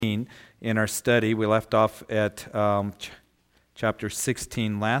16 in our study. We left off at chapter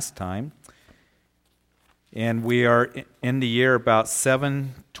 16 last time. And we are in the year about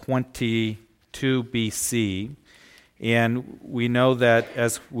 722 BC. And we know that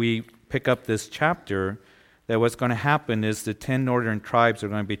as we pick up this chapter, that what's going to happen is the 10 northern tribes are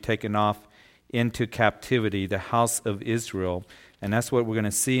going to be taken off into captivity, the house of Israel. And that's what we're going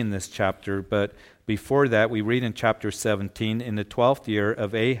to see in this chapter. But before that, we read in chapter 17, in the 12th year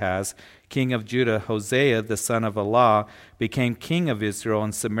of Ahaz, king of Judah, Hosea, the son of Elah, became king of Israel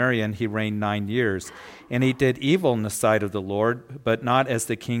in Samaria, and he reigned 9 years. And he did evil in the sight of the Lord, but not as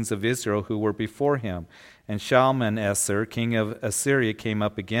the kings of Israel who were before him. And Shalmaneser, king of Assyria, came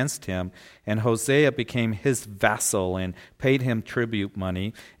up against him, and Hosea became his vassal and paid him tribute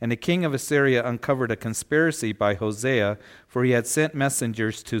money. And the king of Assyria uncovered a conspiracy by Hosea, for he had sent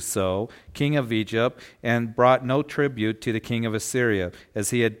messengers to So, king of Egypt, and brought no tribute to the king of Assyria, as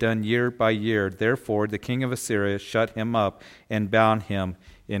he had done year by year. Therefore, the king of Assyria shut him up and bound him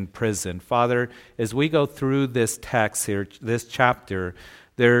in prison. Father, as we go through this text here, this chapter,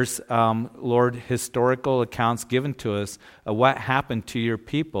 there's, Lord, historical accounts given to us of what happened to your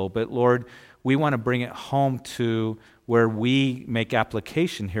people. But, Lord, we want to bring it home to where we make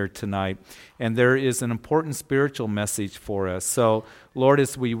application here tonight. And there is an important spiritual message for us. So, Lord,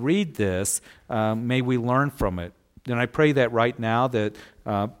 as we read this, may we learn from it. And I pray that right now that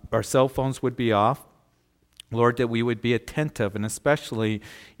our cell phones would be off. Lord, that we would be attentive, and especially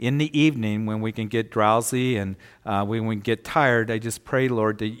in the evening when we can get drowsy and when we get tired, I just pray,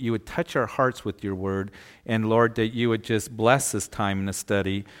 Lord, that you would touch our hearts with your word, and Lord, that you would just bless this time in the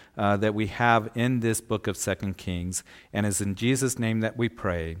study that we have in this book of 2 Kings. And it's in Jesus' name that we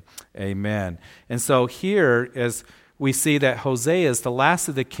pray. Amen. And so here, as we see that Hosea is the last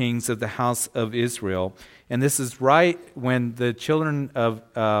of the kings of the house of Israel. And this is right when the children of,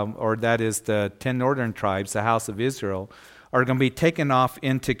 or that is the 10 northern tribes, the house of Israel, are going to be taken off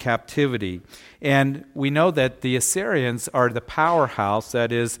into captivity. And we know that the Assyrians are the powerhouse,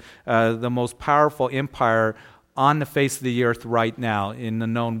 that is the most powerful empire on the face of the earth right now in the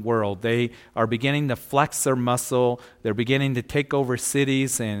known world. They are beginning to flex their muscle. They're beginning to take over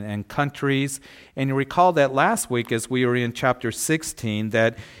cities and countries. And you recall that last week as we were in chapter 16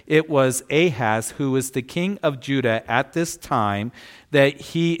 that it was Ahaz who was the king of Judah at this time, that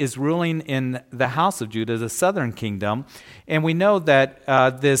he is ruling in the house of Judah, the southern kingdom. And we know that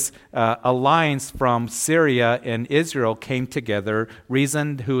this alliance from Syria and Israel came together.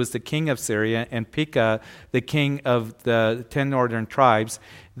 Rezin, who was the king of Syria, and Pekah, the king of the 10 northern tribes,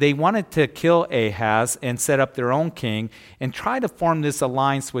 they wanted to kill Ahaz and set up their own king and try to form this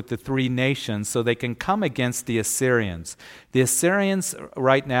alliance with the three nations so they can come against the Assyrians. The Assyrians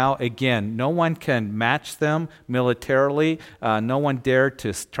right now, again, no one can match them militarily. No one dared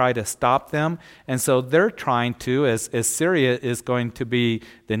to try to stop them. And so they're trying to, as Syria is going to be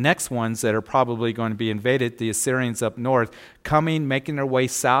the next ones that are probably going to be invaded, the Assyrians up north, making their way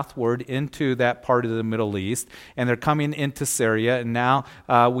southward into that part of the Middle East. And they're coming into Syria. And now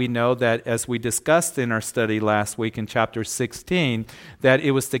we know that, as we discussed in our study last week in chapter 16, that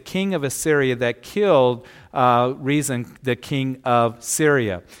it was the king of Assyria that killed Rezin, the king of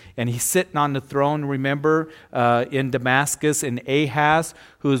Syria. And he's sitting on the throne, remember, in Damascus, and Ahaz,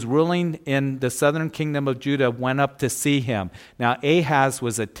 who's ruling in the southern kingdom of Judah, went up to see him. Now, Ahaz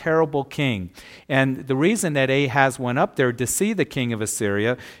was a terrible king. And the reason that Ahaz went up there to see the king of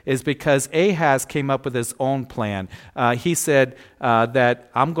Assyria is because Ahaz came up with his own plan. He said that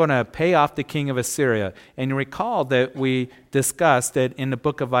I'm going to pay off the king of Assyria. And you recall that we discussed that in the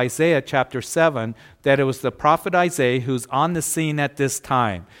book of Isaiah chapter 7, that it was the prophet Isaiah who's on the scene at this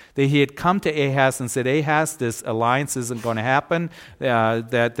time, that he had come to Ahaz and said, Ahaz, this alliance isn't going to happen,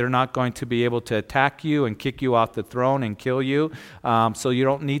 that they're not going to be able to attack you and kick you off the throne and kill you, so you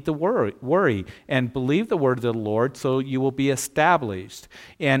don't need to worry. And believe the word of the Lord so you will be established.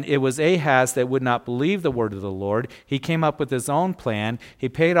 And it was Ahaz that would not believe the word of the Lord. He came up with his own plan. He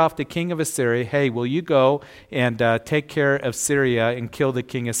paid off the king of Assyria, hey, will you go and take care of Syria and kill the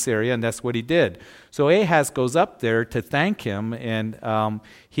king of Syria? And that's what he did. So Ahaz goes up there to thank him, and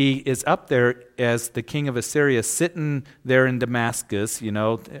he is up there as the king of Assyria, sitting there in Damascus,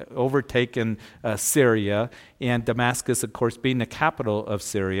 overtaken Syria, and Damascus, of course, being the capital of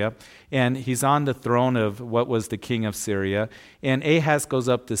Syria. And he's on the throne of what was the king of Syria. And Ahaz goes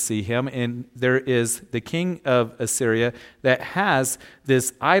up to see him, and there is the king of Assyria that has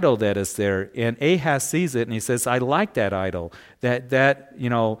this idol that is there. And Ahaz sees it, and he says, I like that idol. That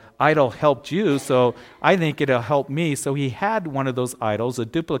idol helped you, so I think it'll help me. So he had one of those idols, a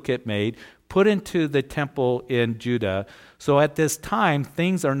duplicate made, put into the temple in Judah So at this time,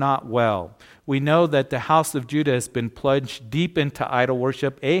 things are not well. We know that the house of Judah has been plunged deep into idol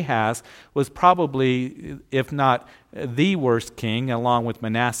worship. Ahaz was probably, if not the worst king, along with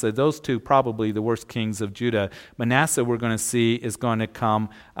Manasseh. Those two probably the worst kings of Judah. Manasseh, we're going to see, is going to come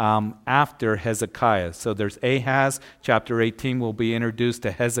after Hezekiah. So there's Ahaz. Chapter 18 will be introduced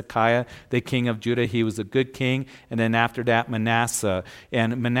to Hezekiah, the king of Judah. He was a good king. And then after that, Manasseh.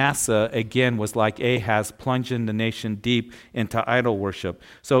 And Manasseh, again, was like Ahaz, plunging the nation deep into idol worship.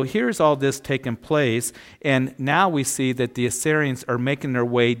 So here's all this taking place. And now we see that the Assyrians are making their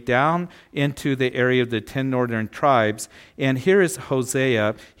way down into the area of the 10 northern tribes. And here is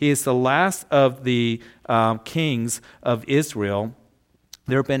Hosea. He is the last of the kings of Israel.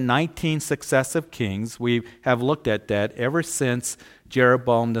 There have been 19 successive kings. We have looked at that ever since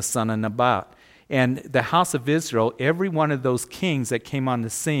Jeroboam the son of Nebat. And the house of Israel, every one of those kings that came on the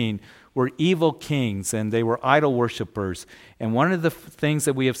scene were evil kings, and they were idol worshipers. And one of the things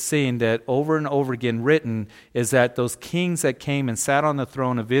that we have seen that over and over again written is that those kings that came and sat on the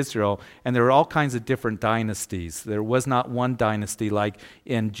throne of Israel, and there were all kinds of different dynasties. There was not one dynasty like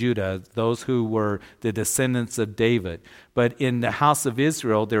in Judah, those who were the descendants of David. But in the house of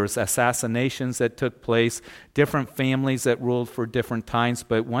Israel, there was assassinations that took place, different families that ruled for different times.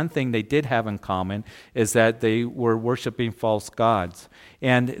 But one thing they did have in common is that they were worshiping false gods.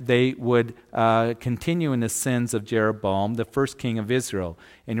 And they would continue in the sins of Jeroboam, the first king of Israel.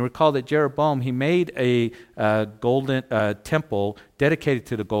 And you recall that Jeroboam, he made a golden temple dedicated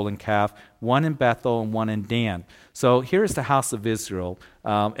to the golden calf, one in Bethel and one in Dan. So here's the house of Israel.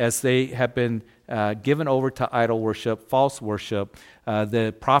 As they have been given over to idol worship, false worship,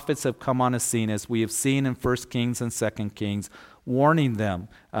 the prophets have come on the scene, as we have seen in 1 Kings and 2 Kings, warning them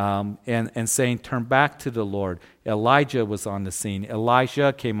and saying, turn back to the Lord. Elijah was on the scene.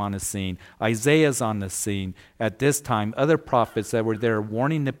 Elijah came on the scene. Isaiah's on the scene at this time. Other prophets that were there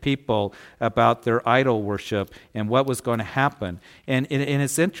warning the people about their idol worship and what was going to happen. And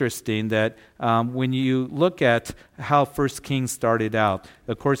it's interesting that when you look at how 1 Kings started out,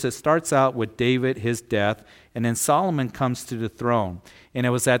 of course, it starts out with David, his death, and then Solomon comes to the throne. And it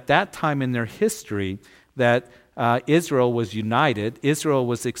was at that time in their history that Israel was united. Israel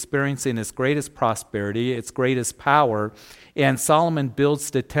was experiencing its greatest prosperity, its greatest power, and Solomon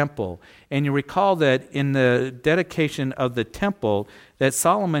builds the temple. And you recall that in the dedication of the temple, that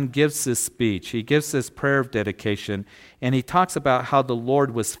Solomon gives this speech. He gives this prayer of dedication, and he talks about how the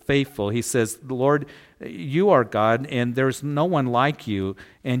Lord was faithful. He says, Lord, you are God, and there's no one like you,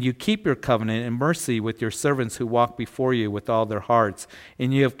 and you keep your covenant and mercy with your servants who walk before you with all their hearts.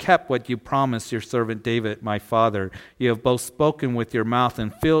 And you have kept what you promised your servant David, my father. You have both spoken with your mouth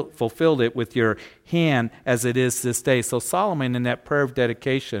and fulfilled it with your hand as it is this day. So Solomon, in that prayer of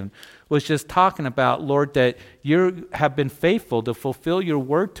dedication, was just talking about, Lord, that you have been faithful to fulfill your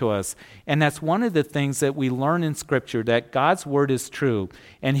word to us. And that's one of the things that we learn in Scripture, that God's word is true,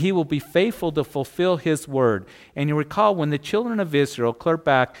 and he will be faithful to fulfill his word. And you recall when the children of Israel, clear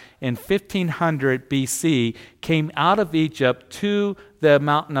back in 1500 BC, came out of Egypt to the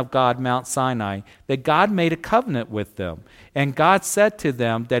mountain of God, Mount Sinai, that God made a covenant with them. And God said to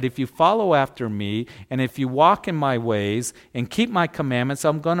them that if you follow after me and if you walk in my ways and keep my commandments,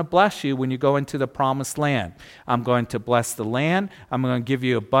 I'm going to bless you when you go into the promised land. I'm going to bless the land. I'm going to give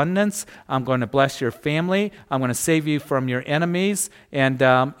you abundance. I'm going to bless your family. I'm going to save you from your enemies, and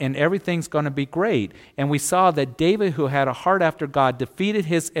everything's going to be great. And we saw that David, who had a heart after God, defeated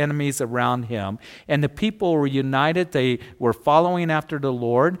his enemies around him, and the people were united. They were following after the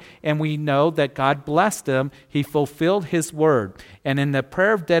Lord, and we know that God blessed them. He fulfilled his word. And in the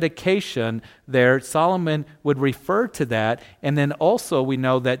prayer of dedication there, Solomon would refer to that. And then also we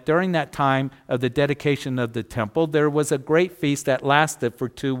know that during that time of the dedication of the temple, there was a great feast that lasted for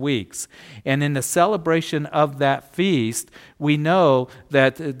 2 weeks. And in the celebration of that feast, we know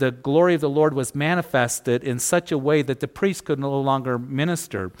that the glory of the Lord was manifested in such a way that the priest could no longer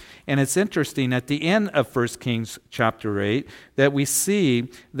minister. And it's interesting, at the end of 1 Kings chapter 8, that we see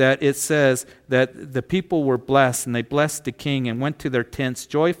that it says that the people were blessed, and they blessed the king and went to their tents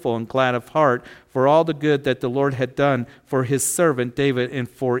joyful and glad of heart for all the good that the Lord had done for his servant David and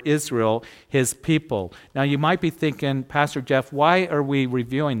for Israel, his people. Now you might be thinking, Pastor Jeff, why are we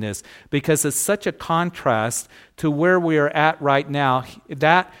reviewing this? Because it's such a contrast to where we are at right now,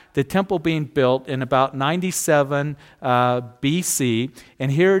 that the temple being built in about 97 BC,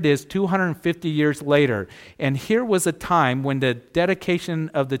 and here it is 250 years later. And here was a time when the dedication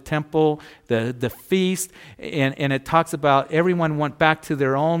of the temple, the feast, and it talks about everyone went back to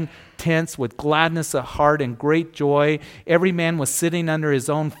their own tents with gladness of heart and great joy. Every man was sitting under his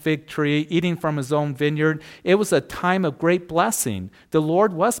own fig tree, eating from his own vineyard. It was a time of great blessing. The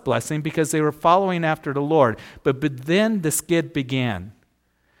Lord was blessing because they were following after the Lord. But then the skid began.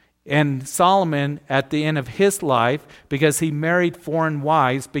 And Solomon, at the end of his life, because he married foreign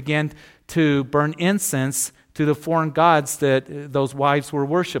wives, began to burn incense to the foreign gods that those wives were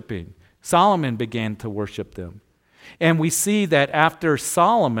worshiping. Solomon began to worship them. And we see that after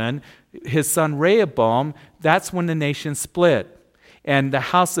Solomon, his son Rehoboam, that's when the nation split. And the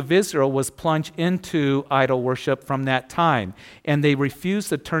house of Israel was plunged into idol worship from that time. And they refused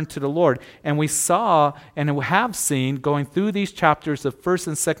to turn to the Lord. And we saw and have seen going through these chapters of 1st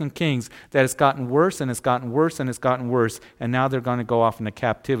and 2nd Kings that it's gotten worse and it's gotten worse and it's gotten worse. And now they're going to go off into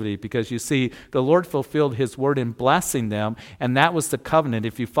captivity because you see, the Lord fulfilled his word in blessing them. And that was the covenant.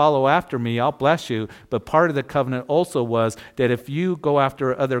 If you follow after me, I'll bless you. But part of the covenant also was that if you go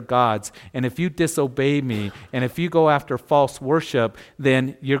after other gods and if you disobey me and if you go after false worship,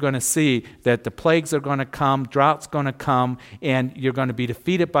 then you're going to see that the plagues are going to come, drought's going to come, and you're going to be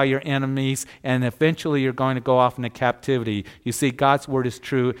defeated by your enemies, and eventually you're going to go off into captivity. You see, God's word is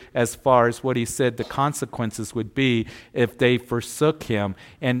true as far as what he said the consequences would be if they forsook him.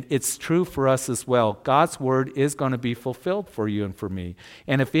 And it's true for us as well. God's word is going to be fulfilled for you and for me.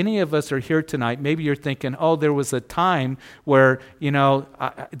 And if any of us are here tonight, maybe you're thinking, oh, there was a time where,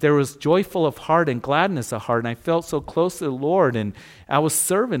 there was joyful of heart and gladness of heart, and I felt so close to the Lord, and I was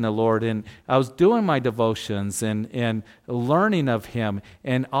serving the Lord, and I was doing my devotions and learning of him.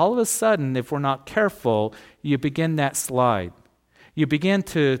 And all of a sudden, if we're not careful, you begin that slide. You begin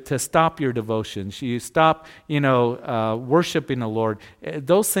to stop your devotions. You stop, worshiping the Lord.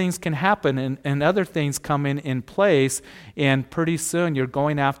 Those things can happen, and other things come in place, and pretty soon you're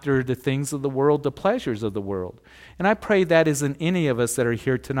going after the things of the world, the pleasures of the world. And I pray that isn't any of us that are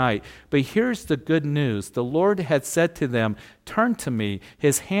here tonight. But here's the good news. The Lord had said to them, turn to me.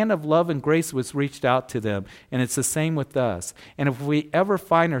 His hand of love and grace was reached out to them. And it's the same with us. And if we ever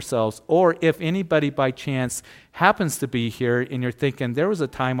find ourselves, or if anybody by chance happens to be here and you're thinking, there was a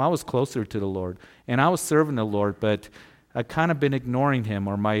time I was closer to the Lord and I was serving the Lord, but I've kind of been ignoring him,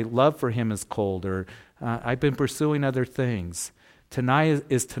 or my love for him is cold, or I've been pursuing other things. Tonight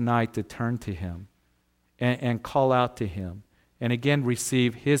is tonight to turn to him and call out to him. And again,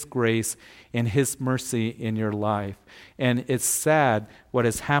 receive his grace and his mercy in your life. And it's sad what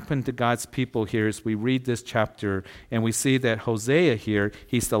has happened to God's people here as we read this chapter, and we see that Hosea here,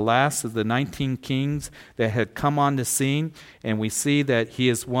 he's the last of the 19 kings that had come on the scene, and we see that he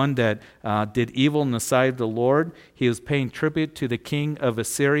is one that did evil in the sight of the Lord. He was paying tribute to the king of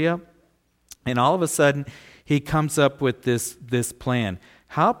Assyria, and all of a sudden, he comes up with this plan.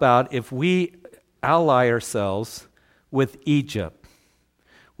 How about if we ally ourselves with Egypt?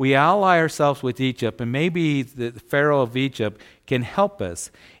 We ally ourselves with Egypt, and maybe the Pharaoh of Egypt can help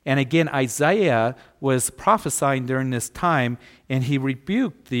us. And again, Isaiah was prophesying during this time, and he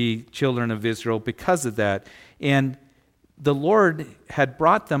rebuked the children of Israel because of that. And the Lord had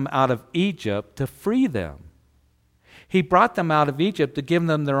brought them out of Egypt to free them. He brought them out of Egypt to give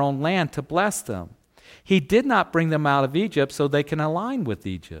them their own land, to bless them. He did not bring them out of Egypt so they can align with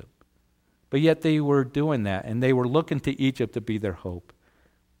Egypt. But yet they were doing that, and they were looking to Egypt to be their hope,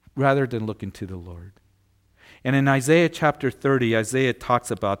 rather than looking to the Lord. And in Isaiah chapter 30, Isaiah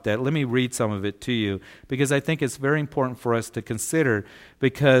talks about that. Let me read some of it to you, because I think it's very important for us to consider,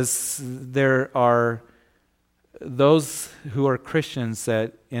 because there are those who are Christians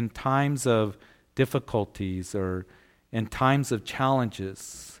that in times of difficulties or in times of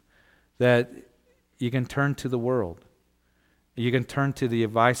challenges, that you can turn to the world. You can turn to the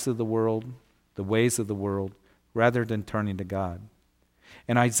advice of the world, the ways of the world, rather than turning to God.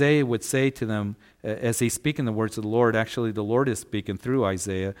 And Isaiah would say to them, as he's speaking the words of the Lord, actually the Lord is speaking through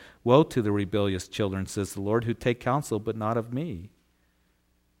Isaiah, woe to the rebellious children, says the Lord, who take counsel, but not of me.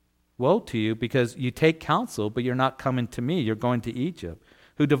 Woe to you, because you take counsel, but you're not coming to me. You're going to Egypt.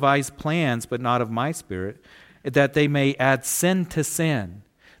 Who devise plans, but not of my spirit, that they may add sin to sin.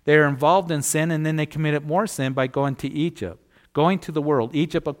 They are involved in sin, and then they committed more sin by going to Egypt. Going to the world.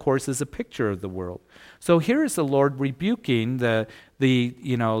 Egypt, of course, is a picture of the world. So here is the Lord rebuking the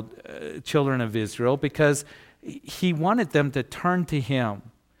children of Israel, because he wanted them to turn to him.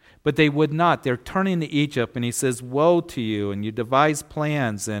 But they would not. They're turning to Egypt, and he says, woe to you, and you devise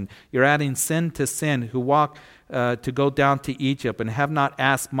plans, and you're adding sin to sin, who walk to go down to Egypt, and have not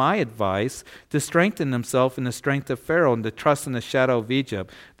asked my advice to strengthen himself in the strength of Pharaoh and to trust in the shadow of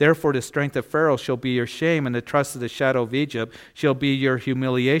Egypt. Therefore the strength of Pharaoh shall be your shame, and the trust of the shadow of Egypt shall be your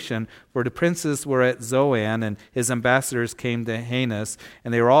humiliation. For the princes were at Zoan, and his ambassadors came to Hanes,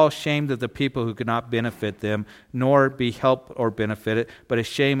 and they were all ashamed of the people who could not benefit them, nor be helped or benefited, but a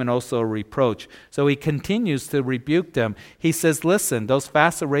shame and also a reproach. So he continues to rebuke them. He says, listen, those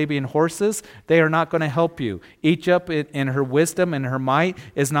fast Arabian horses, they are not going to help you. Egypt in her wisdom and her might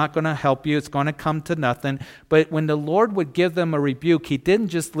is not going to help you. It's going to come to nothing. But when the Lord would give them a rebuke, he didn't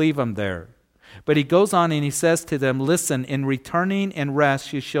just leave them there. But he goes on and he says to them, listen, in returning and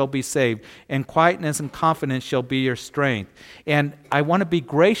rest you shall be saved, and quietness and confidence shall be your strength. And I want to be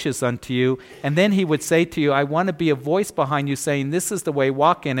gracious unto you. And then he would say to you, I want to be a voice behind you saying, this is the way,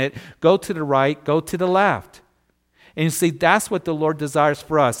 walk in it, go to the right, go to the left. And you see, that's what the Lord desires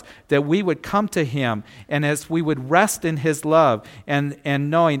for us, that we would come to him, and as we would rest in his love and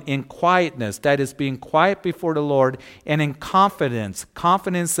knowing in quietness, that is being quiet before the Lord, and in confidence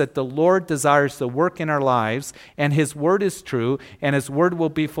that the Lord desires to work in our lives, and his word is true, and his word will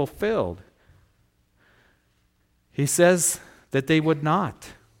be fulfilled. He says that you would not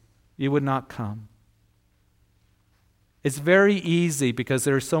come. It's very easy, because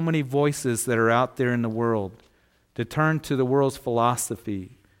there are so many voices that are out there in the world, to turn to the world's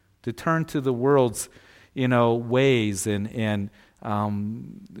philosophy, to turn to the world's, ways, and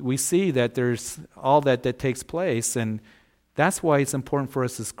we see that there's all that takes place, and that's why it's important for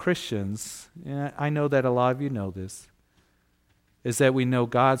us as Christians. I know that a lot of you know this, is that we know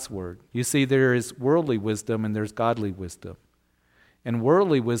God's word. You see, there is worldly wisdom and there's godly wisdom, and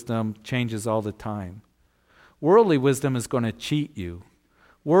worldly wisdom changes all the time. Worldly wisdom is going to cheat you.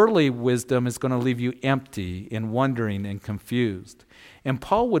 Worldly wisdom is going to leave you empty and wondering and confused. And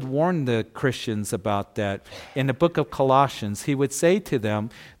Paul would warn the Christians about that. In the book of Colossians, he would say to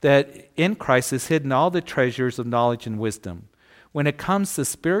them that in Christ is hidden all the treasures of knowledge and wisdom. When it comes to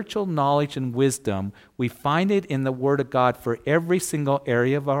spiritual knowledge and wisdom, we find it in the Word of God for every single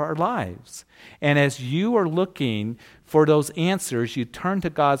area of our lives. And as you are looking for those answers, you turn to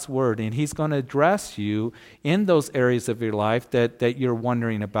God's Word, and he's going to address you in those areas of your life that you're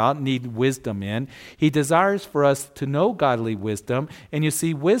wondering about, need wisdom in. He desires for us to know godly wisdom. And you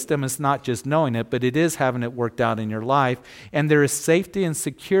see, wisdom is not just knowing it, but it is having it worked out in your life. And there is safety and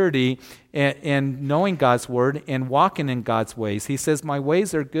security in knowing God's Word and walking in God's ways. He says, my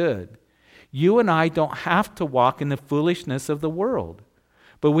ways are good. You and I don't have to walk in the foolishness of the world,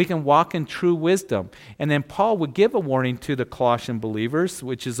 but we can walk in true wisdom. And then Paul would give a warning to the Colossian believers,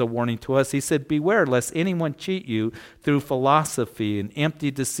 which is a warning to us. He said, beware lest anyone cheat you through philosophy and empty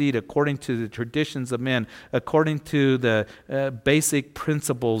deceit, according to the traditions of men, according to the basic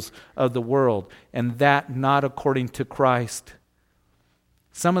principles of the world, and that not according to Christ.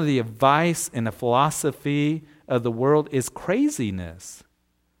 Some of the advice and the philosophy of the world is craziness,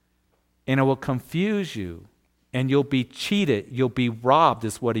 and it will confuse you. And you'll be cheated, you'll be robbed,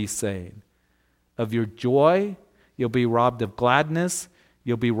 is what he's saying, of your joy. You'll be robbed of gladness.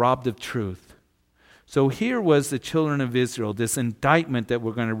 You'll be robbed of truth. So here was the children of Israel, this indictment that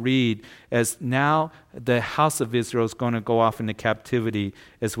we're going to read, as now the house of Israel is going to go off into captivity,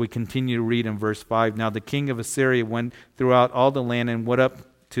 as we continue to read in verse 5. Now the king of Assyria went throughout all the land and went up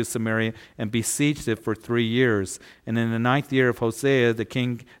to Samaria and besieged it for 3 years. And in the 9th year of Hosea, the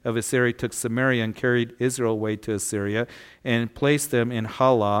king of Assyria took Samaria and carried Israel away to Assyria and placed them in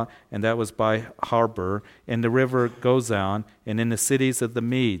Halah, and that was by harbor, in the river Gozan, and in the cities of the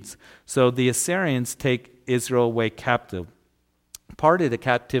Medes. So the Assyrians take Israel away captive. Part of the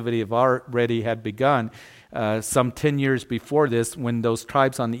captivity have already had begun some 10 years before this, when those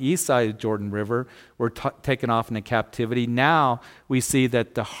tribes on the east side of the Jordan River were taken off into captivity. Now we see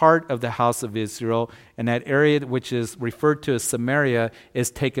that the heart of the house of Israel, and that area which is referred to as Samaria,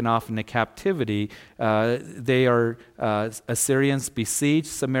 is taken off into captivity. Assyrians besieged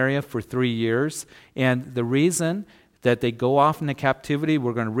Samaria for 3 years, and the reason that they go off into captivity,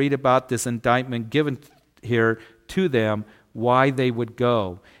 we're going to read about this indictment given here to them, why they would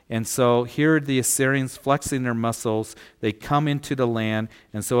go. And so here are the Assyrians flexing their muscles. They come into the land.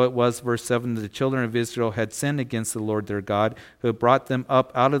 And so it was, verse 7, the children of Israel had sinned against the Lord their God, who had brought them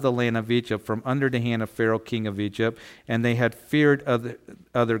up out of the land of Egypt from under the hand of Pharaoh, king of Egypt, and they had feared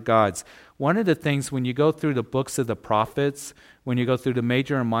other gods. One of the things, when you go through the books of the prophets, when you go through the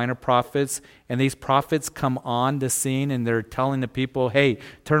major and minor prophets, and these prophets come on the scene and they're telling the people, hey,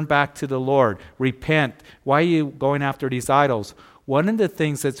 turn back to the Lord, repent. Why are you going after these idols? One of the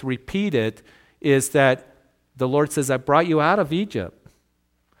things that's repeated is that the Lord says, I brought you out of Egypt.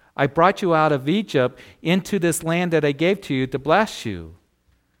 I brought you out of Egypt into this land that I gave to you to bless you.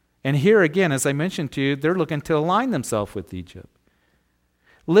 And here again, as I mentioned to you, they're looking to align themselves with Egypt.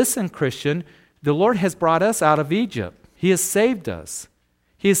 Listen, Christian, the Lord has brought us out of Egypt. He has saved us.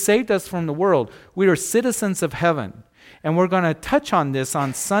 He has saved us from the world. We are citizens of heaven. And we're going to touch on this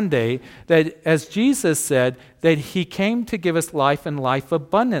on Sunday, that as Jesus said, that He came to give us life and life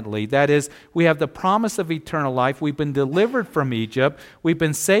abundantly. That is, we have the promise of eternal life. We've been delivered from Egypt. We've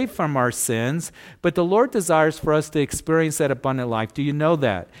been saved from our sins. But the Lord desires for us to experience that abundant life. Do you know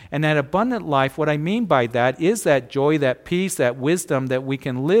that? And that abundant life, what I mean by that is that joy, that peace, that wisdom that we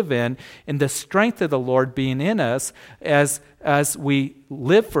can live in the strength of the Lord being in us as we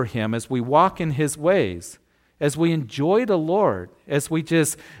live for Him, as we walk in His ways. As we enjoy the Lord, as we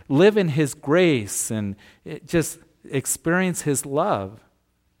just live in His grace and just experience His love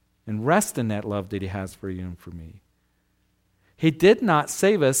and rest in that love that He has for you and for me. He did not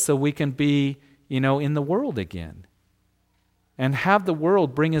save us so we can be, in the world again and have the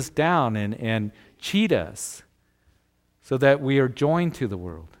world bring us down and cheat us so that we are joined to the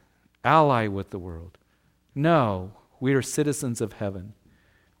world, ally with the world. No, we are citizens of heaven.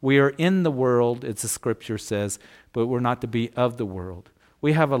 We are in the world, as the Scripture says, but we're not to be of the world.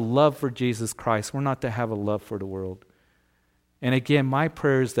 We have a love for Jesus Christ. We're not to have a love for the world. And again, my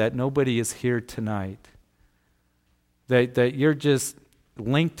prayer is that nobody is here tonight, that you're just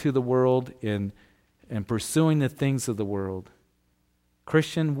linked to the world and pursuing the things of the world.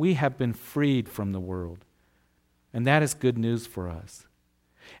 Christian, we have been freed from the world, and that is good news for us.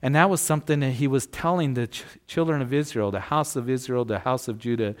 And that was something that He was telling the children of Israel, the house of Israel, the house of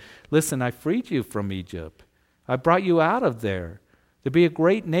Judah. Listen, I freed you from Egypt. I brought you out of there to be a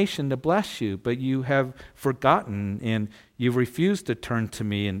great nation to bless you, but you have forgotten and you refused to turn to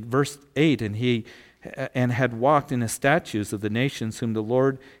me. In verse 8, and had walked in the statutes of the nations whom the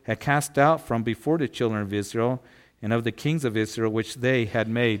Lord had cast out from before the children of Israel and of the kings of Israel which they had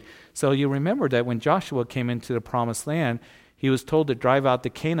made. So you remember that when Joshua came into the promised land, he was told to drive out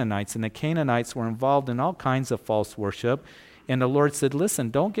the Canaanites, and the Canaanites were involved in all kinds of false worship. And the Lord said, listen,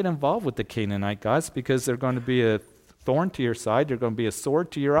 don't get involved with the Canaanite gods because they're going to be a thorn to your side. They're going to be a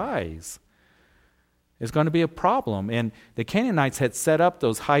sword to your eyes. It's going to be a problem. And the Canaanites had set up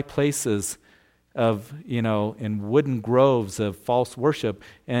those high places of, in wooden groves of false worship.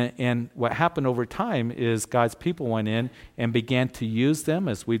 And what happened over time is God's people went in and began to use them,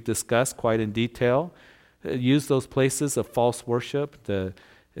 as we've discussed quite in detail, use those places of false worship, the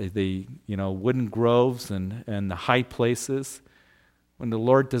wooden groves and the high places, when the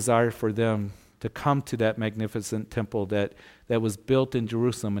Lord desired for them to come to that magnificent temple that was built in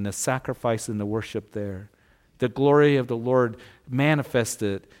Jerusalem and the sacrifice and the worship there. The glory of the Lord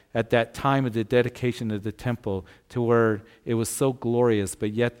manifested at that time of the dedication of the temple to where it was so glorious,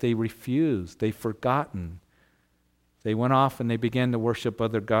 but yet they refused. They've forgotten. They went off and they began to worship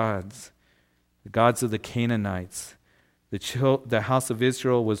other gods. The gods of the Canaanites. The house of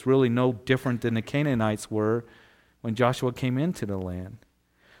Israel was really no different than the Canaanites were when Joshua came into the land.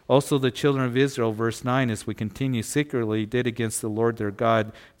 Also the children of Israel, verse 9, as we continue, secretly did against the Lord their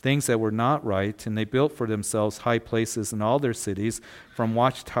God things that were not right, and they built for themselves high places in all their cities, from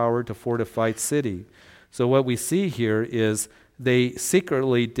watchtower to fortified city. So what we see here is they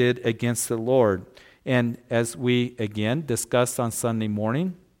secretly did against the Lord. And as we, again, discussed on Sunday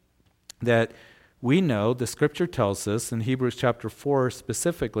morning, that we know, the Scripture tells us, in Hebrews chapter 4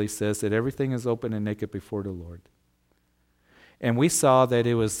 specifically says that everything is open and naked before the Lord. And we saw that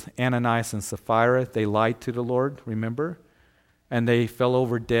it was Ananias and Sapphira. They lied to the Lord, remember? And they fell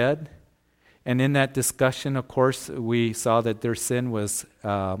over dead. And in that discussion, of course, we saw that their sin was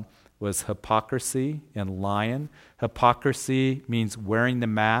hypocrisy and lying. Hypocrisy means wearing the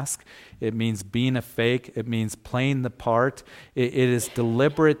mask. It means being a fake. It means playing the part. It is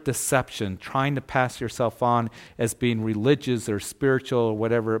deliberate deception, trying to pass yourself on as being religious or spiritual or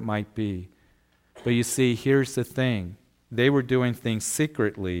whatever it might be. But you see, here's the thing. They were doing things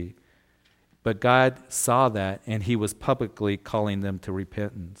secretly, but God saw that, and He was publicly calling them to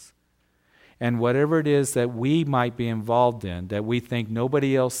repentance. And whatever it is that we might be involved in, that we think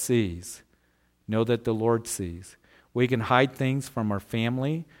nobody else sees, know that the Lord sees. We can hide things from our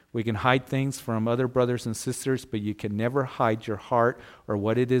family. We can hide things from other brothers and sisters, but you can never hide your heart or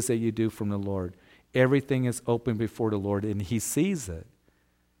what it is that you do from the Lord. Everything is open before the Lord, and He sees it.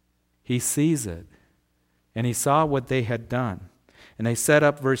 He sees it. And He saw what they had done. And they set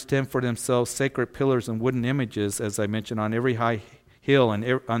up, verse 10, for themselves sacred pillars and wooden images, as I mentioned, on every high hill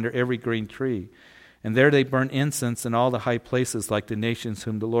and under every green tree. And there they burnt incense in all the high places, like the nations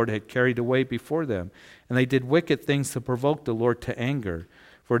whom the Lord had carried away before them. And they did wicked things to provoke the Lord to anger.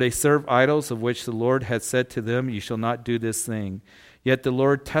 For they serve idols, of which the Lord had said to them, You shall not do this thing. Yet the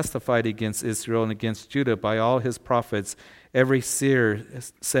Lord testified against Israel and against Judah by all his prophets, every seer,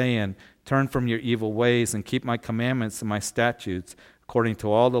 saying, Turn from your evil ways and keep my commandments and my statutes, according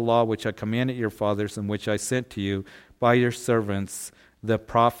to all the law which I commanded your fathers and which I sent to you by your servants, the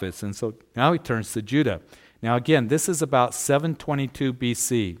prophets. And so now he turns to Judah. Now again, this is about 722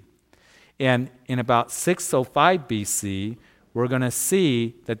 BC. And in about 605 BC, we're going to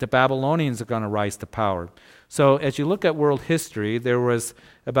see that the Babylonians are going to rise to power. So as you look at world history, there was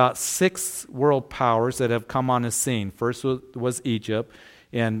about 6 world powers that have come on the scene. First was Egypt,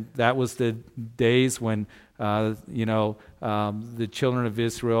 and that was the days when the children of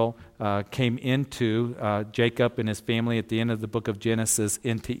Israel came into Jacob and his family at the end of the book of Genesis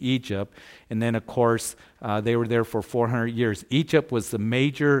into Egypt. And then, of course, they were there for 400 years. Egypt was the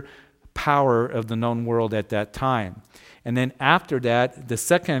major power of the known world at that time. And then after that, the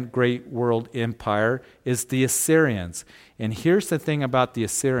second great world empire is the Assyrians. And here's the thing about the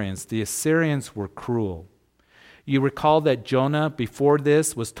Assyrians. The Assyrians were cruel. You recall that Jonah, before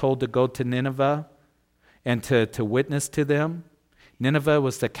this, was told to go to Nineveh and to witness to them. Nineveh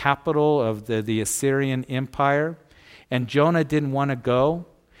was the capital of the Assyrian Empire. And Jonah didn't want to go.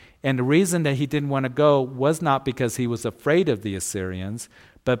 And the reason that he didn't want to go was not because he was afraid of the Assyrians,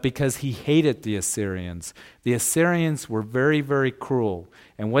 but because he hated the Assyrians. The Assyrians were very, very cruel.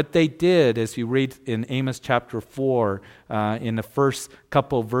 And what they did, as you read in Amos chapter 4, in the first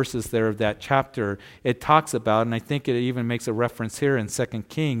couple verses there of that chapter, it talks about, and I think it even makes a reference here in 2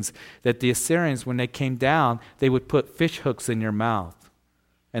 Kings, that the Assyrians, when they came down, they would put fish hooks in your mouth,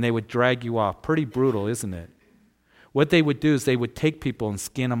 and they would drag you off. Pretty brutal, isn't it? What they would do is they would take people and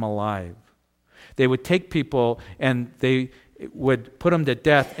skin them alive. They would take people and they would put them to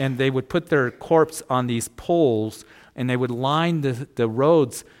death, and they would put their corpse on these poles, and they would line the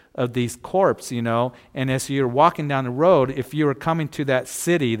roads of these corpses, and as you're walking down the road, if you were coming to that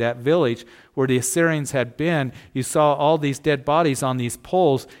city, that village where the Assyrians had been, you saw all these dead bodies on these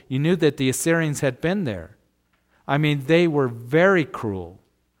poles, you knew that the Assyrians had been there. I mean, they were very cruel.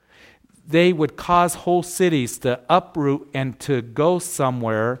 They would cause whole cities to uproot and to go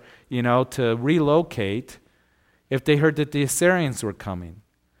somewhere, to relocate, if they heard that the Assyrians were coming.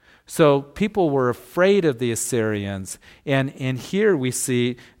 So people were afraid of the Assyrians. And here we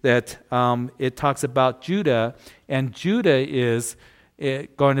see that it talks about Judah, and Judah is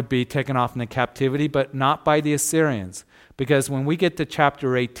going to be taken off into captivity, but not by the Assyrians. Because when we get to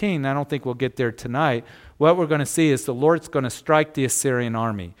chapter 18, I don't think we'll get there tonight, what we're going to see is the Lord's going to strike the Assyrian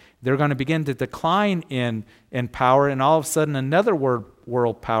army. They're going to begin to decline in power, and all of a sudden another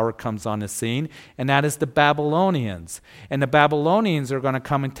world power comes on the scene, and that is the Babylonians. And the Babylonians are going to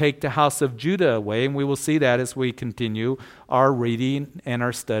come and take the house of Judah away, and we will see that as we continue our reading and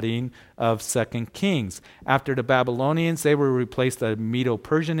our studying of 2 Kings. After the Babylonians, they were replaced by the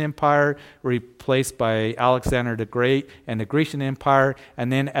Medo-Persian Empire, replaced by Alexander the Great and the Grecian Empire,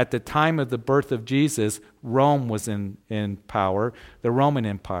 and then at the time of the birth of Jesus, Rome was in power, the Roman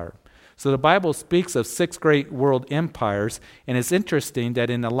Empire. So the Bible speaks of 6 great world empires, and it's interesting that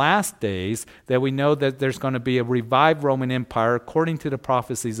in the last days that we know that there's going to be a revived Roman Empire according to the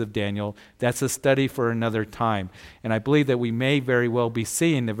prophecies of Daniel. That's a study for another time. And I believe that we may very well be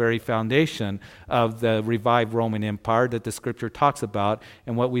seeing the very foundation of the revived Roman Empire that the Scripture talks about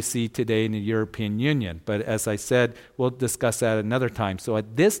and what we see today in the European Union. But as I said, we'll discuss that another time. So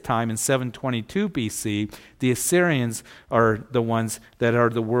at this time in 722 BC, the Assyrians are the ones that are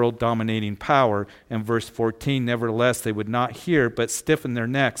the world dominating power. In verse 14, nevertheless, they would not hear, but stiffen their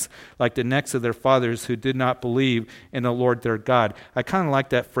necks, like the necks of their fathers who did not believe in the Lord their God. I kind of like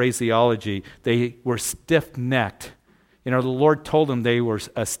that phraseology. They were stiff-necked. The Lord told them they were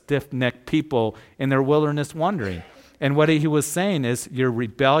a stiff-necked people in their wilderness wandering. And what he was saying is, you're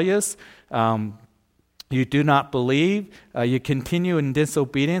rebellious, you do not believe, you continue in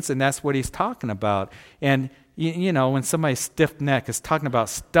disobedience, and that's what he's talking about. And when somebody's stiff-necked, it's talking about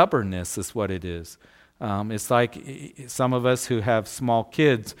stubbornness is what it is. It's like some of us who have small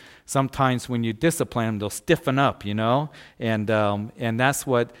kids, sometimes when you discipline them, they'll stiffen up, and that's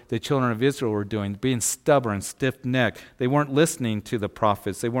what the children of Israel were doing, being stubborn, stiff-necked. They weren't listening to the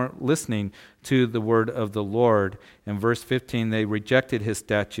prophets. They weren't listening to the word of the Lord. In verse 15, they rejected his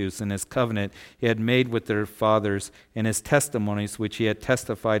statutes and his covenant he had made with their fathers and his testimonies which he had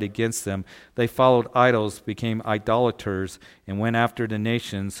testified against them. They followed idols, became idolaters, and went after the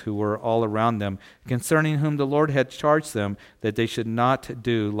nations who were all around them, concerning whom the Lord had charged them that they should not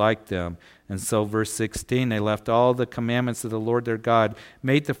do like them. And so verse 16, they left all the commandments of the Lord their God,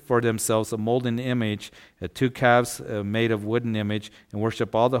 made for themselves a molten image, 2 calves made of wooden image, and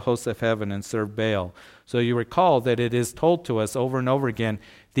worship all the hosts of heaven and serve Baal. So you recall that it is told to us over and over again,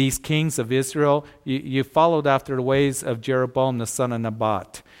 these kings of Israel, you followed after the ways of Jeroboam the son of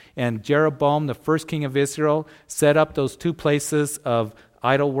Nebat. And Jeroboam, the first king of Israel, set up those 2 places of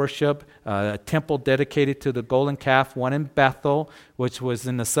idol worship, a temple dedicated to the golden calf, one in Bethel, which was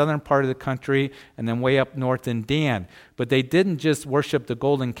in the southern part of the country, and then way up north in Dan. But they didn't just worship the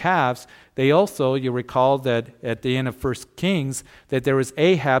golden calves. They also, you recall that at the end of 1 Kings, that there was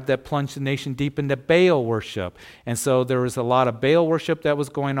Ahab that plunged the nation deep into Baal worship. And so there was a lot of Baal worship that was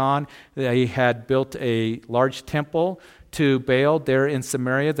going on. They had built a large temple to Baal there in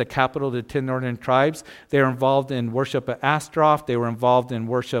Samaria, the capital of the 10 northern tribes. They were involved in worship of Ashtaroth. They were involved in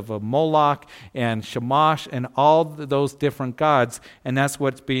worship of Moloch and Shamash and all those different gods. And that's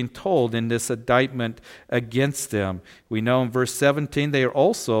what's being told in this indictment against them. We know in verse 17, they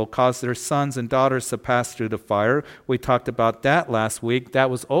also caused their sons and daughters to pass through the fire. We talked about that last week. That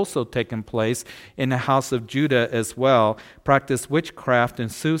was also taking place in the house of Judah as well. Practiced witchcraft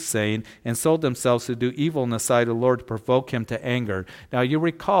and soothsaying and sold themselves to do evil in the sight of the Lord to provoke him to anger. Now you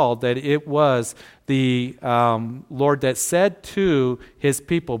recall that it was the Lord that said to his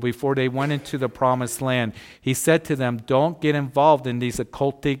people before they went into the promised land, he said to them, don't get involved in these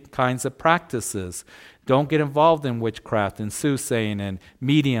occultic kinds of practices. Don't get involved in witchcraft and soothsaying and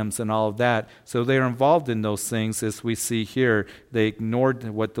mediums and all of that. So they're involved in those things, as we see here. They ignored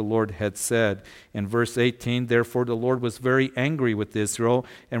what the Lord had said. In verse 18, therefore the Lord was very angry with Israel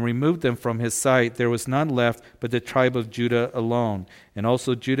and removed them from his sight. There was none left but the tribe of Judah alone. And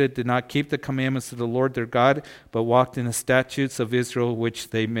also Judah did not keep the commandments of the Lord their God, but walked in the statutes of Israel which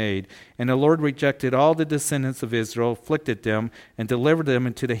they made. And the Lord rejected all the descendants of Israel, afflicted them, and delivered them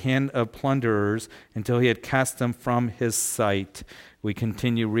into the hand of plunderers until he had cast them from his sight. We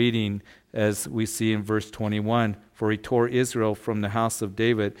continue reading as we see in verse 21. For he tore Israel from the house of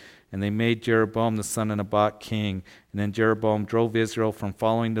David, and they made Jeroboam the son of Nebat king. And then Jeroboam drove Israel from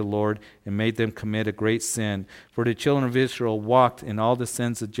following the Lord and made them commit a great sin. For the children of Israel walked in all the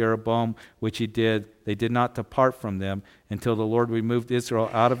sins of Jeroboam, which he did. They did not depart from them until the Lord removed Israel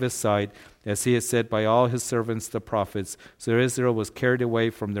out of his sight, as he had said by all his servants the prophets. So Israel was carried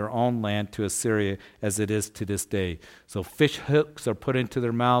away from their own land to Assyria, as it is to this day. So fish hooks are put into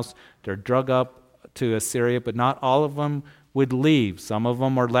their mouths. They're drug up to Assyria, but not all of them would leave. Some of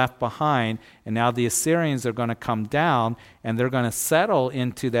them are left behind, and now the Assyrians are going to come down, and they're going to settle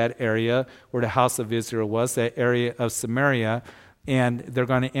into that area where the house of Israel was, that area of Samaria, and they're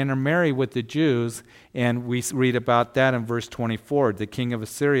going to intermarry with the Jews, and we read about that in verse 24. The king of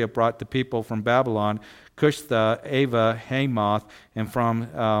Assyria brought the people from Babylon, Cushtha, Ava, Hamath, and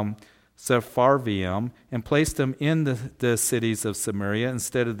from Sepharvaim, and placed them in the cities of Samaria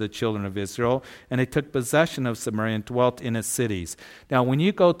instead of the children of Israel. And they took possession of Samaria and dwelt in its cities. Now, when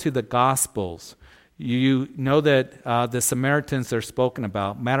you go to the Gospels, you know that the Samaritans are spoken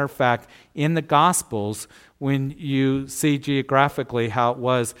about. Matter of fact, in the Gospels, when you see geographically how it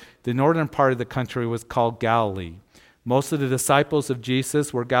was, the northern part of the country was called Galilee. Most of the disciples of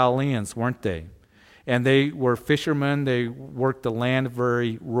Jesus were Galileans, weren't they? And they were fishermen. They worked the land,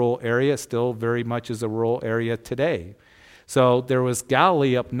 very rural area, still very much is a rural area today. So there was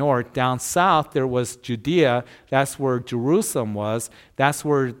Galilee up north. Down south, there was Judea. That's where Jerusalem was. That's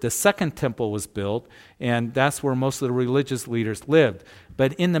where the second temple was built. And that's where most of the religious leaders lived.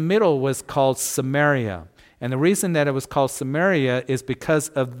 But in the middle was called Samaria. And the reason that it was called Samaria is because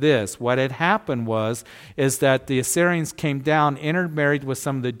of this. What had happened is that the Assyrians came down, intermarried with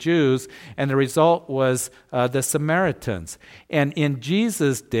some of the Jews, and the result was the Samaritans. And in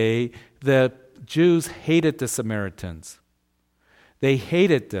Jesus' day, the Jews hated the Samaritans. They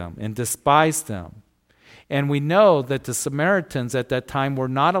hated them and despised them. And we know that the Samaritans at that time were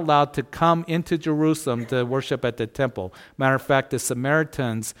not allowed to come into Jerusalem to worship at the temple. Matter of fact, the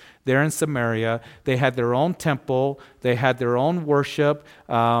Samaritans there in Samaria, they had their own temple. They had their own worship.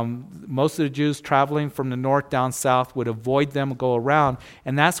 Most of the Jews traveling from the north down south would avoid them and go around.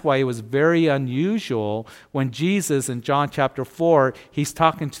 And that's why it was very unusual when Jesus in John chapter 4, he's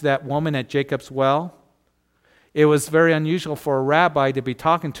talking to that woman at Jacob's well. It was very unusual for a rabbi to be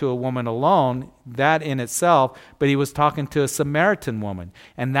talking to a woman alone, that in itself, but he was talking to a Samaritan woman.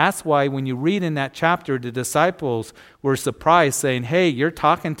 And that's why when you read in that chapter, the disciples were surprised, saying, hey, you're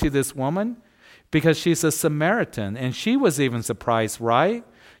talking to this woman? Because she's a Samaritan. And she was even surprised, right?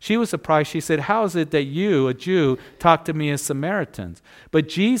 She was surprised. She said, how is it that you, a Jew, talk to me as Samaritans? But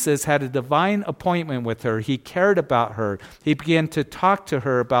Jesus had a divine appointment with her. He cared about her. He began to talk to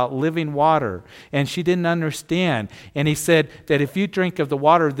her about living water, and she didn't understand. And he said that if you drink of the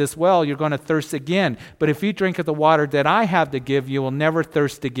water of this well, you're going to thirst again. But if you drink of the water that I have to give, you will never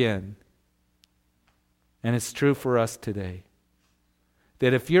thirst again. And it's true for us today.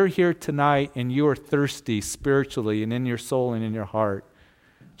 That if you're here tonight and you are thirsty spiritually and in your soul and in your heart,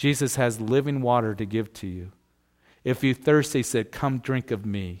 Jesus has living water to give to you. If you thirst, he said, come drink of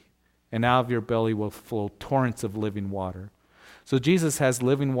me, and out of your belly will flow torrents of living water. So Jesus has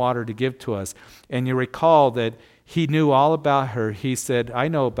living water to give to us. And you recall that he knew all about her. He said, I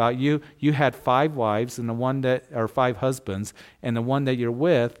know about you. You had 5 wives, and 5 husbands, and the one that you're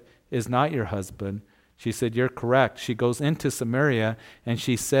with is not your husband. She said, you're correct. She goes into Samaria, and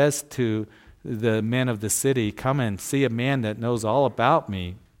she says to the men of the city, come and see a man that knows all about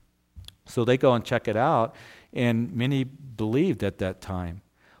me. So they go and check it out, and many believed at that time.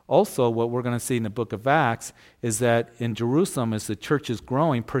 Also, what we're going to see in the book of Acts is that in Jerusalem, as the church is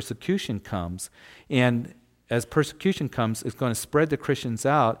growing, persecution comes. And as persecution comes, it's going to spread the Christians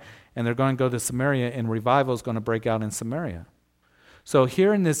out, and they're going to go to Samaria, and revival is going to break out in Samaria. So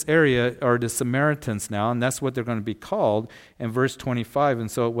here in this area are the Samaritans now, and that's what they're going to be called in verse 25.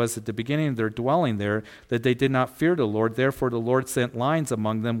 And so it was at the beginning of their dwelling there that they did not fear the Lord. Therefore the Lord sent lions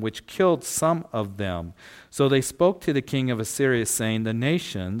among them, which killed some of them. So they spoke to the king of Assyria, saying, the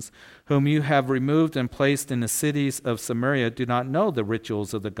nations whom you have removed and placed in the cities of Samaria do not know the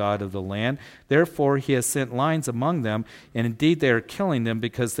rituals of the God of the land. Therefore he has sent lions among them, and indeed they are killing them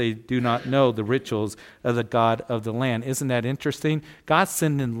because they do not know the rituals of the God of the land. Isn't that interesting? God's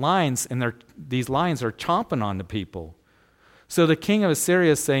sending lions, and these lions are chomping on the people. So the king of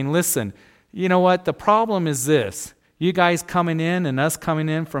Assyria is saying, listen, you know what? The problem is this. You guys coming in and us coming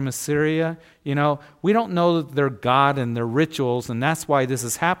in from Assyria, we don't know their God and their rituals, and that's why this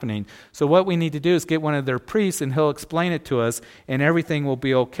is happening. So what we need to do is get one of their priests, and he'll explain it to us, and everything will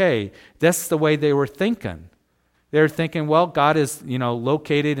be okay. That's the way they were thinking. They're thinking, well, God is,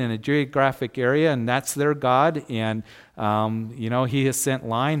 located in a geographic area, and that's their God, and, he has sent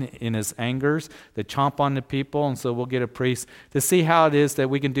lion in his angers to chomp on the people, and so we'll get a priest to see how it is that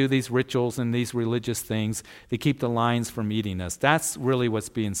we can do these rituals and these religious things to keep the lions from eating us. That's really what's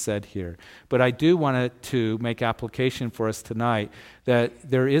being said here. But I do want to make application for us tonight that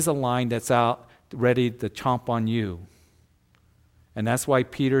there is a lion that's out ready to chomp on you. And that's why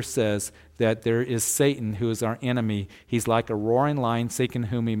Peter says that there is Satan, who is our enemy. He's like a roaring lion, seeking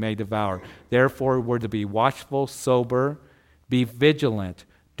whom he may devour. Therefore, we're to be watchful, sober, be vigilant.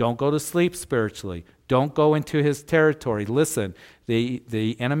 Don't go to sleep spiritually. Don't go into his territory. Listen,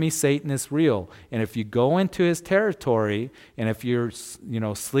 the enemy Satan is real. And if you go into his territory, and if you're,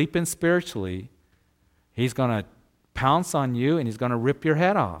 sleeping spiritually, he's going to pounce on you, and he's going to rip your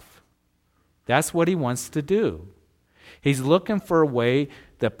head off. That's what he wants to do. He's looking for a way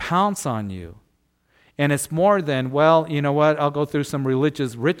to pounce on you. And it's more than, well, you know what, I'll go through some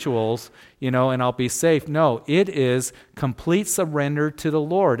religious rituals, and I'll be safe. No, it is complete surrender to the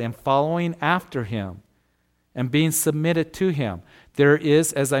Lord and following after him and being submitted to him. There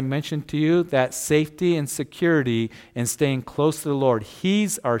is, as I mentioned to you, that safety and security in staying close to the Lord.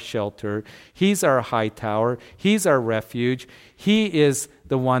 He's our shelter. He's our high tower. He's our refuge. He is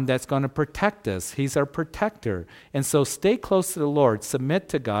the one that's going to protect us. He's our protector. And so stay close to the Lord. Submit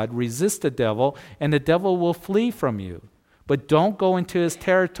to God. Resist the devil, and the devil will flee from you. But don't go into his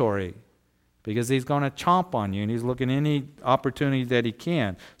territory, because he's going to chomp on you, and he's looking any opportunity that he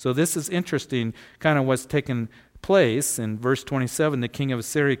can. So this is interesting, kind of what's taken place. In verse 27, the king of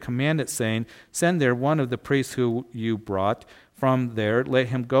Assyria commanded, saying, send there one of the priests who you brought from there. Let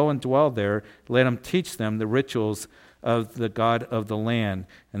him go and dwell there. Let him teach them the rituals of the God of the land.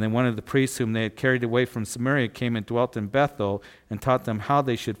 And then one of the priests whom they had carried away from Samaria came and dwelt in Bethel and taught them how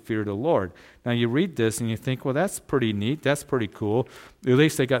they should fear the Lord. Now you read this and you think, well, that's pretty neat. That's pretty cool. At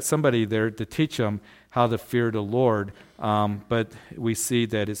least they got somebody there to teach them how to fear the Lord. But we see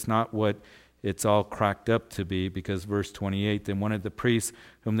that it's not what it's all cracked up to be, because verse 28, then one of the priests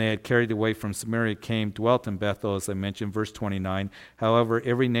whom they had carried away from Samaria came, dwelt in Bethel, as I mentioned, verse 29. However,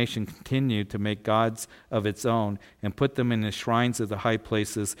 every nation continued to make gods of its own and put them in the shrines of the high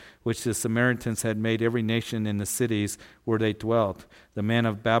places, which the Samaritans had made every nation in the cities where they dwelt. The men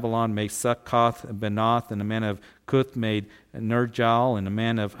of Babylon made Succoth and Benoth, and the men of Cuth made Nergal, and the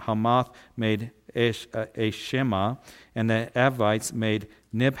men of Hamath made Ashima, and the Avites made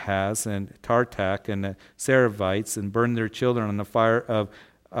Nibhaz and Tartak, and the Saravites, and burned their children on the fire of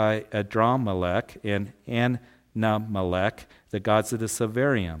Adramelech and Anamelech. the gods of the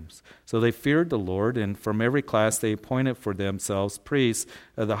Severians. So they feared the Lord, and from every class they appointed for themselves priests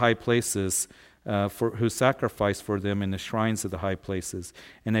of the high places, who sacrificed for them in the shrines of the high places.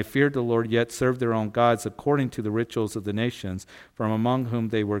 And they feared the Lord, yet served their own gods according to the rituals of the nations, from among whom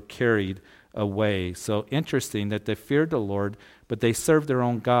they were carried away. So interesting that they feared the Lord, but they served their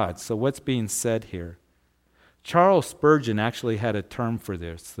own gods. So what's being said here? Charles Spurgeon actually had a term for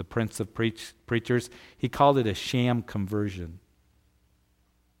this, the Prince of Preachers. He called it a sham conversion.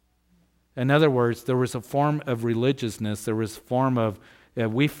 In other words, there was a form of religiousness, there was a form of,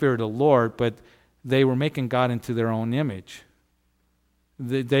 we fear the Lord, but they were making God into their own image.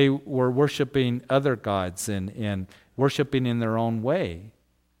 They were worshiping other gods and worshiping in their own way.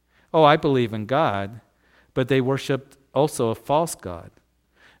 Oh, I believe in God, but they worshiped also a false god.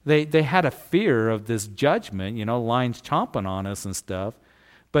 They had a fear of this judgment, lions chomping on us and stuff,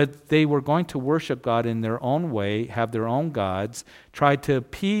 but they were going to worship God in their own way, have their own gods, try to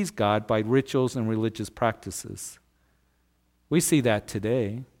appease God by rituals and religious practices. We see that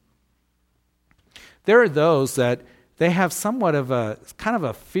today. There are those that they have somewhat of a kind of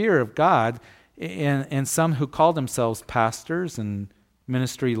a fear of God, and some who call themselves pastors and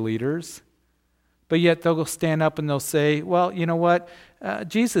ministry leaders. But yet they'll stand up and they'll say, well, you know what?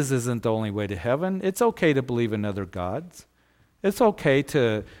 Jesus isn't the only way to heaven. It's okay to believe in other gods. It's okay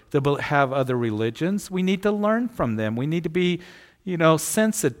to have other religions. We need to learn from them. We need to be,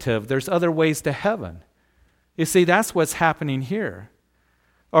 sensitive. There's other ways to heaven. You see, that's what's happening here.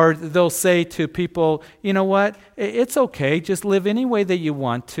 Or they'll say to people, you know what? It's okay. Just live any way that you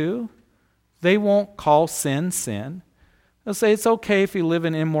want to. They won't call sin, sin. They'll say it's okay if you live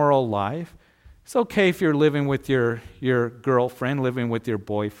an immoral life. It's okay if you're living with your girlfriend, living with your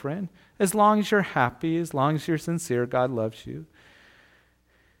boyfriend. As long as you're happy, as long as you're sincere, God loves you.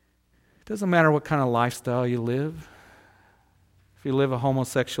 It doesn't matter what kind of lifestyle you live. If you live a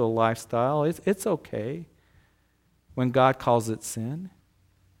homosexual lifestyle, it's okay when God calls it sin.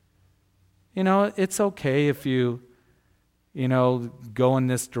 It's okay if you go in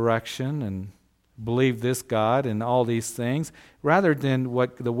this direction and believe this God and all these things, rather than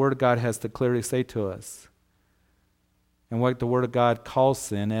what the Word of God has to clearly say to us and what the Word of God calls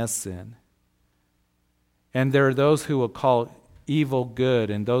sin as sin. And there are those who will call evil good,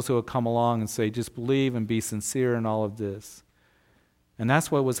 and those who will come along and say, just believe and be sincere in all of this. And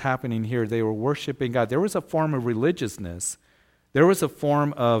that's what was happening here. They were worshiping God. There was a form of religiousness. There was a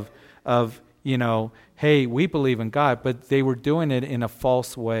form of hey, we believe in God, but they were doing it in a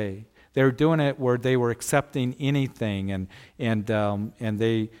false way. They were doing it where they were accepting anything, and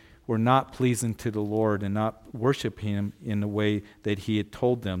they were not pleasing to the Lord and not worshiping Him in the way that He had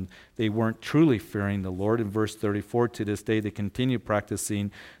told them. They weren't truly fearing the Lord. In verse 34, to this day they continue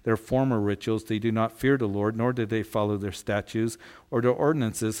practicing their former rituals. They do not fear the Lord, nor do they follow their statutes or their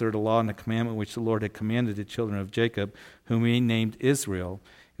ordinances or the law and the commandment which the Lord had commanded the children of Jacob, whom He named Israel,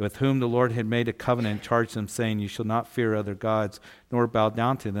 with whom the Lord had made a covenant and charged them, saying, you shall not fear other gods, nor bow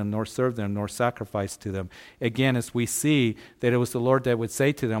down to them, nor serve them, nor sacrifice to them. Again, as we see that it was the Lord that would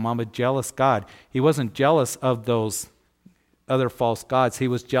say to them, I'm a jealous God. He wasn't jealous of those other false gods. He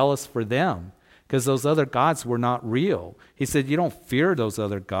was jealous for them, because those other gods were not real. He said, you don't fear those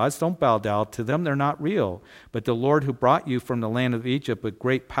other gods. Don't bow down to them. They're not real. But the Lord who brought you from the land of Egypt with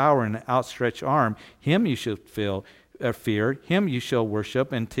great power and an outstretched arm, Him you should fear, Him you shall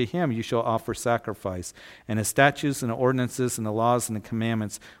worship, and to Him you shall offer sacrifice. And the statutes and the ordinances and the laws and the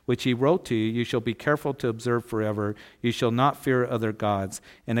commandments which He wrote to you, you shall be careful to observe forever. You shall not fear other gods.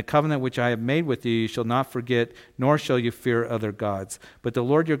 And the covenant which I have made with you, you shall not forget, nor shall you fear other gods. But the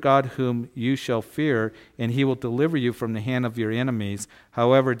Lord your God whom you shall fear, and He will deliver you from the hand of your enemies.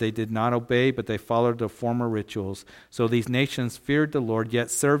 However, they did not obey, but they followed the former rituals. So these nations feared the Lord,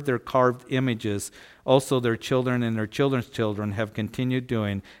 yet served their carved images. Also their children and their children's children have continued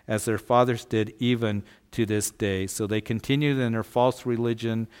doing as their fathers did even to this day. So they continued in their false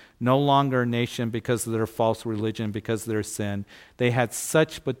religion, no longer a nation because of their false religion, because of their sin. They had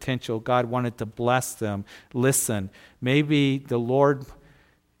such potential. God wanted to bless them. Listen, maybe the Lord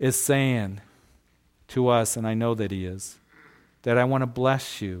is saying to us, and I know that He is, that I want to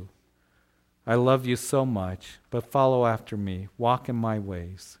bless you. I love you so much, but follow after me. Walk in my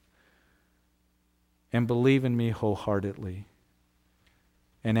ways. And believe in me wholeheartedly.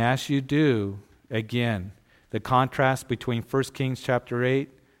 And as you do, again, the contrast between 1 Kings chapter 8,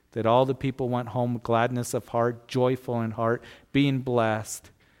 that all the people went home with gladness of heart, joyful in heart, being blessed,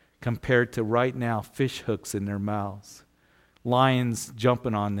 compared to right now, fish hooks in their mouths, lions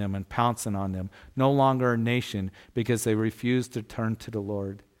jumping on them and pouncing on them, no longer a nation because they refused to turn to the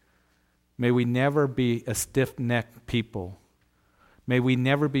Lord. May we never be a stiff-necked people May we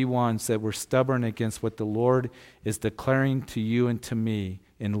never be ones that were stubborn against what the Lord is declaring to you and to me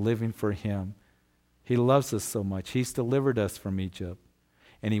in living for him. He loves us so much. He's delivered us from Egypt.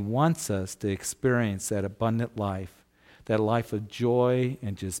 And he wants us to experience that abundant life, that life of joy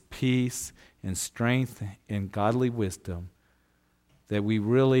and just peace and strength and godly wisdom, that we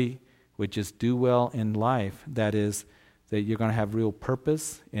really would just do well in life. That is, that you're going to have real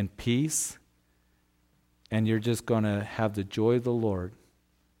purpose and peace, and you're just going to have the joy of the Lord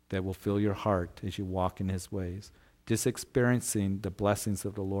that will fill your heart as you walk in his ways, just experiencing the blessings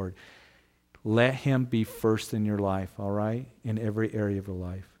of the Lord. Let him be first in your life, all right? In every area of your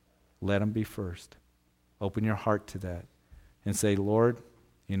life. Let him be first. Open your heart to that and say, Lord,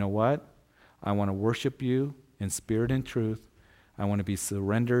 you know what? I want to worship you in spirit and truth. I want to be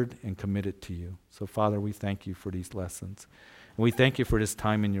surrendered and committed to you. So, Father, we thank you for these lessons. And we thank you for this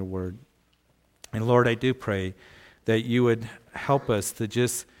time in your word. And, Lord, I do pray that you would help us to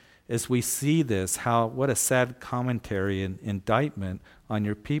just, as we see this, what a sad commentary and indictment on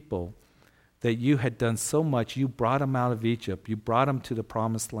your people, that you had done so much. You brought them out of Egypt. You brought them to the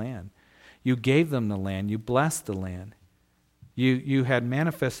promised land. You gave them the land. You blessed the land. You had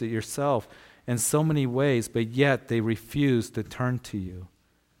manifested yourself in so many ways, but yet they refused to turn to you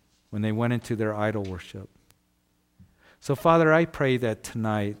when they went into their idol worship. So, Father, I pray that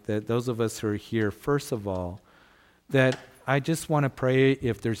tonight, that those of us who are here, first of all, that I just want to pray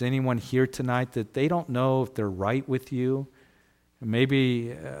if there's anyone here tonight that they don't know if they're right with you.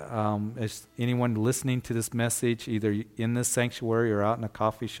 Maybe as anyone listening to this message, either in this sanctuary or out in a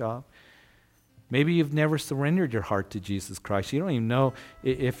coffee shop, maybe you've never surrendered your heart to Jesus Christ. You don't even know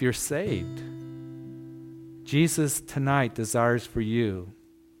if you're saved. Jesus tonight desires for you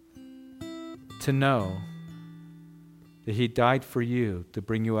to know that he died for you to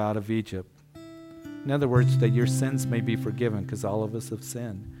bring you out of Egypt. In other words, that your sins may be forgiven, because all of us have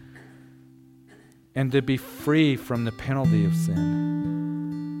sinned. And to be free from the penalty of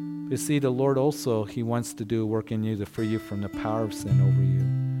sin. You see, the Lord also, he wants to do a work in you to free you from the power of sin over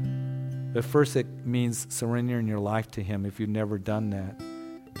you. But first it means surrendering your life to him if you've never done that.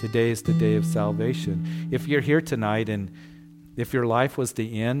 Today is the day of salvation. If you're here tonight and if your life was to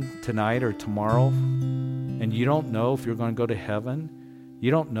end tonight or tomorrow, and you don't know if you're going to go to heaven,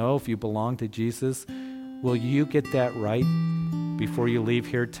 you don't know if you belong to Jesus, will you get that right before you leave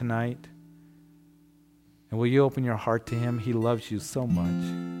here tonight? And will you open your heart to him? He loves you so much.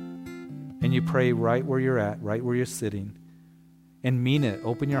 And you pray right where you're at, right where you're sitting, and mean it.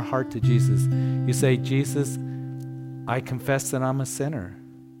 Open your heart to Jesus. You say, Jesus, I confess that I'm a sinner,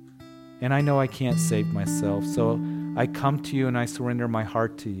 and I know I can't save myself, so I come to you and I surrender my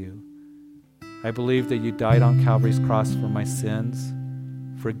heart to you. I believe that you died on Calvary's cross for my sins.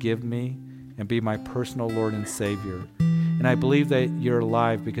 Forgive me and be my personal Lord and Savior. And I believe that you're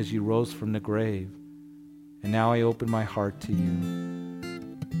alive because you rose from the grave. And now I open my heart to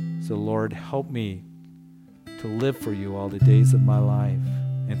you. So Lord, help me to live for you all the days of my life.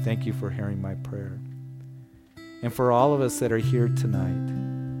 And thank you for hearing my prayer. And for all of us that are here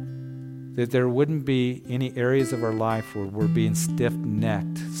tonight, that there wouldn't be any areas of our life where we're being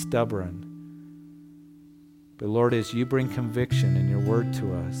stiff-necked, stubborn. But Lord, as you bring conviction in your word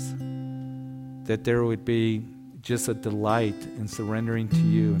to us, that there would be just a delight in surrendering to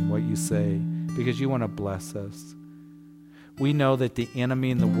you and what you say, because you want to bless us. We know that the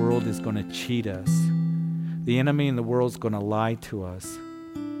enemy in the world is going to cheat us. The enemy in the world is going to lie to us.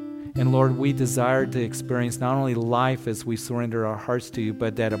 And Lord, we desire to experience not only life as we surrender our hearts to you,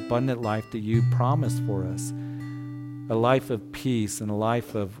 but that abundant life that you promised for us. A life of peace and a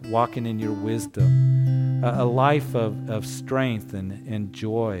life of walking in your wisdom. A life of strength and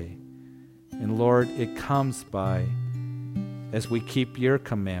joy. And Lord, it comes by as we keep your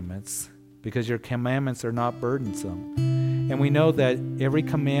commandments, because your commandments are not burdensome. And we know that every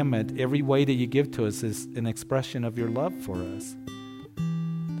commandment, every way that you give to us is an expression of your love for us,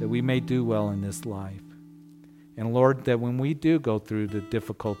 that we may do well in this life. And Lord, that when we do go through the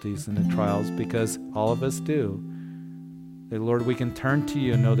difficulties and the trials, because all of us do, that Lord, we can turn to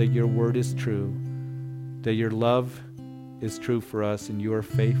you and know that your word is true, that your love is true for us and you are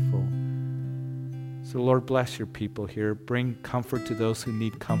faithful. So Lord, bless your people here. Bring comfort to those who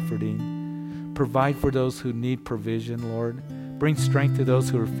need comforting. Provide for those who need provision, Lord. Bring strength to those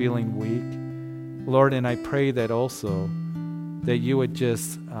who are feeling weak. Lord, and I pray that also that you would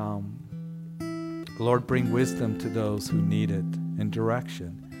just, Lord, bring wisdom to those who need it and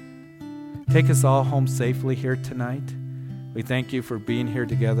direction. Take us all home safely here tonight. We thank you for being here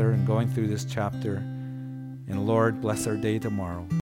together and going through this chapter. And Lord, bless our day tomorrow.